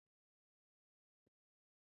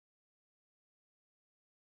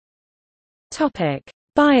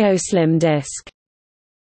BioSlimDisk.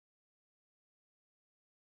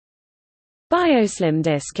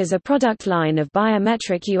 BioSlimDisk is a product line of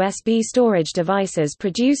biometric USB storage devices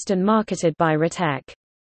produced and marketed by Ritek.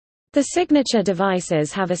 The signature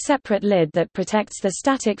devices have a separate lid that protects the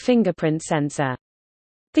static fingerprint sensor.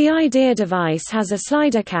 The IDEA device has a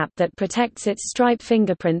slider cap that protects its stripe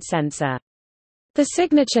fingerprint sensor. The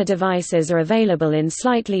signature devices are available in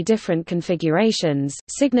slightly different configurations: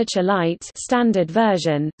 Signature Lite standard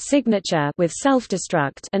version, Signature with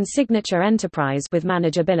self-destruct, and Signature Enterprise with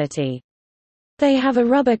manageability. They have a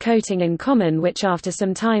rubber coating in common which after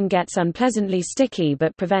some time gets unpleasantly sticky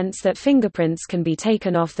but prevents that fingerprints can be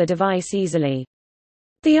taken off the device easily.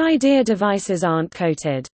 The IDEA devices aren't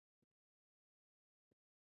coated.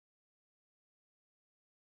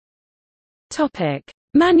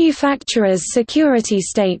 Manufacturer's security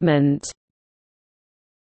statement.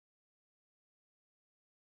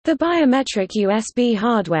 The biometric USB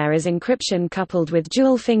hardware is encryption coupled with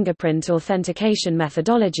dual fingerprint authentication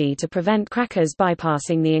methodology to prevent crackers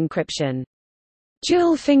bypassing the encryption.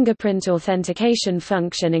 Dual fingerprint authentication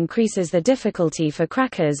function increases the difficulty for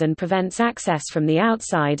crackers and prevents access from the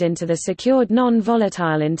outside into the secured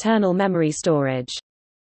non-volatile internal memory storage.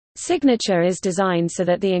 Signature is designed so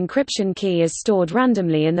that the encryption key is stored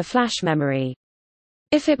randomly in the flash memory.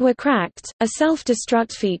 If it were cracked, a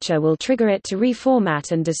self-destruct feature will trigger it to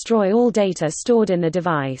reformat and destroy all data stored in the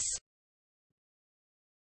device.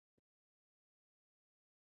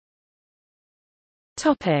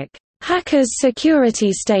 Hacker's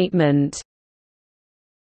security statement.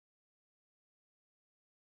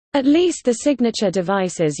 At least the signature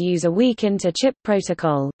devices use a weak inter-chip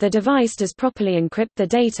protocol. The device does properly encrypt the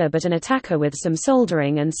data, but an attacker with some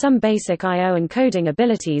soldering and some basic I/O encoding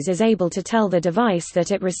abilities is able to tell the device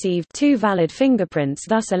that it received two valid fingerprints,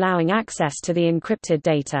 thus allowing access to the encrypted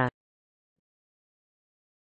data.